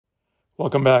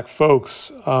Welcome back,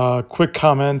 folks. Quick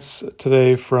comments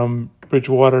today from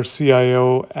Bridgewater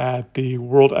CIO at the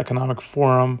World Economic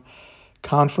Forum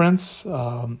conference.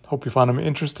 Hope you found them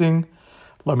interesting.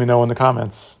 Let me know in the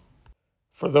comments.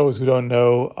 For those who don't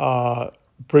know,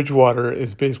 Bridgewater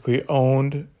is basically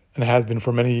owned and has been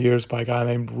for many years by a guy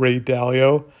named Ray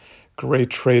Dalio. Great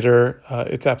trader.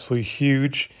 It's absolutely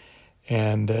huge.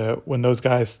 And when those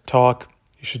guys talk,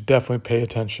 you should definitely pay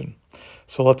attention.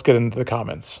 So let's get into the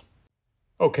comments.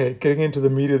 Okay, getting into the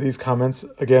meat of these comments,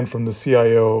 again from the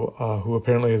CIO, who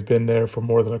apparently has been there for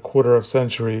more than a quarter of a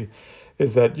century,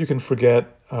 is that you can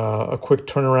forget a quick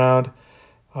turnaround.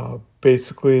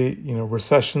 Basically,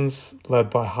 recessions led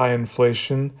by high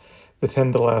inflation, they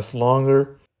tend to last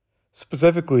longer.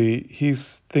 Specifically,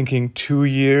 he's thinking 2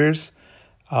 years.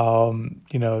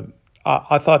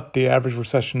 I thought the average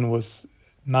recession was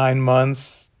 9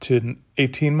 months to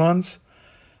 18 months.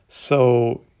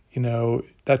 So,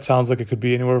 that sounds like it could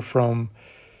be anywhere from,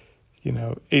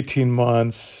 18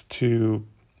 months to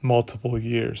multiple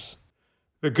years.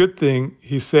 The good thing,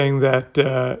 he's saying that,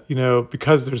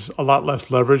 because there's a lot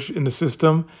less leverage in the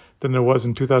system than there was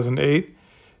in 2008,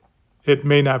 it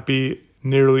may not be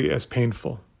nearly as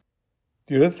painful.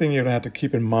 The other thing you're going to have to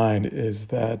keep in mind is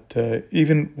that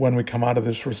even when we come out of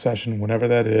this recession, whenever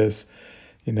that is,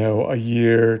 a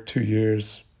year, 2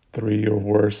 years, 3 or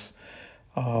worse,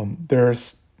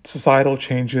 there's societal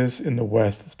changes in the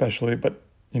West, especially, but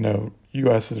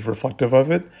U.S. is reflective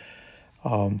of it,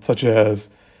 such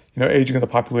as aging of the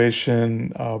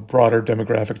population, broader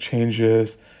demographic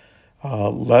changes,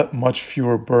 much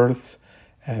fewer births,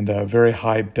 and a very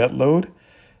high debt load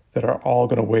that are all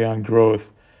going to weigh on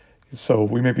growth. So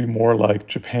we may be more like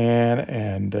Japan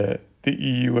and the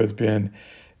EU has been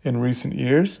in recent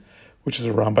years, which is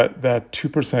around that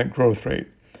 2% growth rate,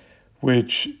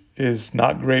 which is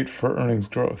not great for earnings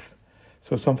growth.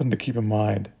 So something to keep in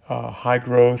mind. High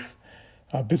growth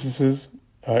businesses,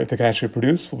 if they can actually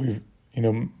produce, will be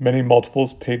many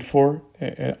multiples paid for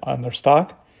on their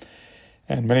stock,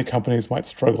 and many companies might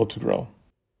struggle to grow.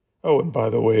 Oh, and by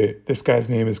the way, this guy's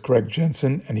name is Greg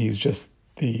Jensen, and he's just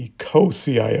the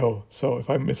co-CIO. So if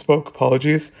I misspoke,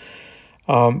 apologies.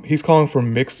 He's calling for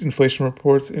mixed inflation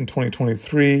reports in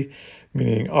 2023,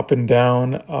 meaning up and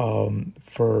down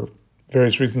for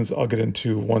various reasons. I'll get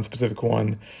into one specific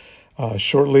one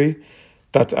shortly.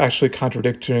 That's actually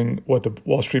contradicting what the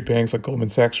Wall Street banks like Goldman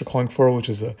Sachs are calling for, which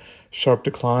is a sharp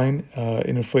decline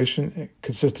in inflation,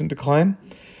 consistent decline.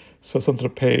 So something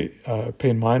to pay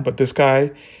in mind. But this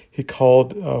guy, he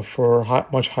called for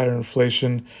much higher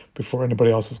inflation before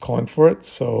anybody else was calling for it.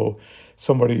 So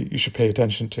somebody you should pay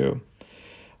attention to.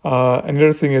 And the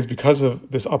other thing is, because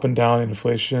of this up and down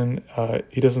inflation,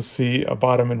 he doesn't see a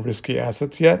bottom in risky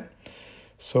assets yet.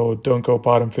 So don't go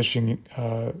bottom fishing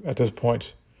at this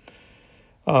point.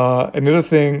 Another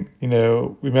thing,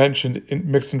 we mentioned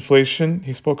mixed inflation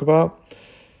he spoke about.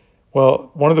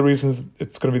 Well, one of the reasons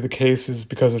it's going to be the case is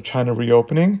because of China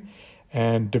reopening,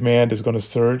 and demand is going to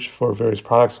surge for various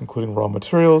products, including raw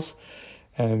materials,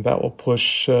 and that will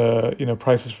push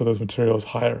prices for those materials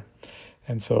higher.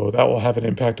 And so that will have an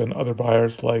impact on other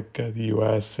buyers like the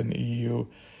US and EU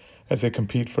as they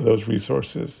compete for those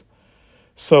resources.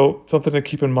 So something to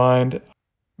keep in mind.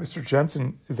 Mr.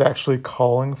 Jensen is actually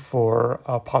calling for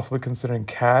possibly considering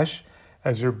cash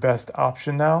as your best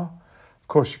option now. Of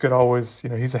course, you could always,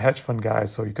 he's a hedge fund guy,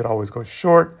 so you could always go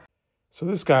short. So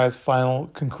this guy's final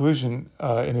conclusion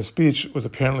in his speech was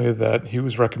apparently that he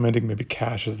was recommending maybe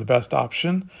cash as the best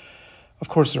option. Of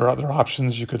course, there are other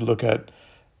options you could look at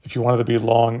if you wanted to be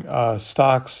long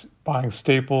stocks, buying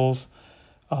staples,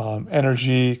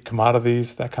 energy,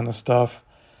 commodities, that kind of stuff.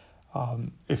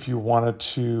 If you wanted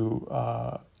to,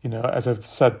 as I've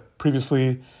said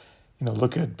previously,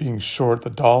 look at being short the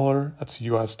dollar, that's the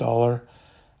US dollar,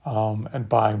 and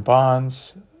buying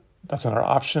bonds, that's another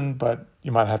option, but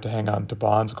you might have to hang on to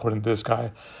bonds, according to this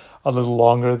guy, a little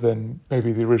longer than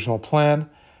maybe the original plan.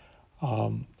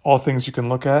 All things you can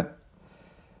look at.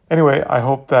 Anyway, I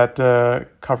hope that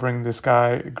covering this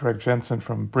guy, Greg Jensen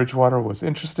from Bridgewater, was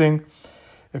interesting.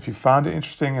 If you found it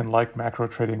interesting and like macro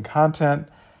trading content,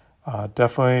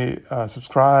 definitely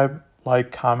subscribe,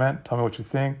 like, comment, tell me what you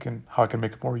think and how I can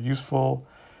make it more useful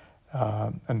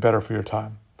and better for your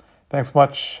time. Thanks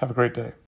much. Have a great day.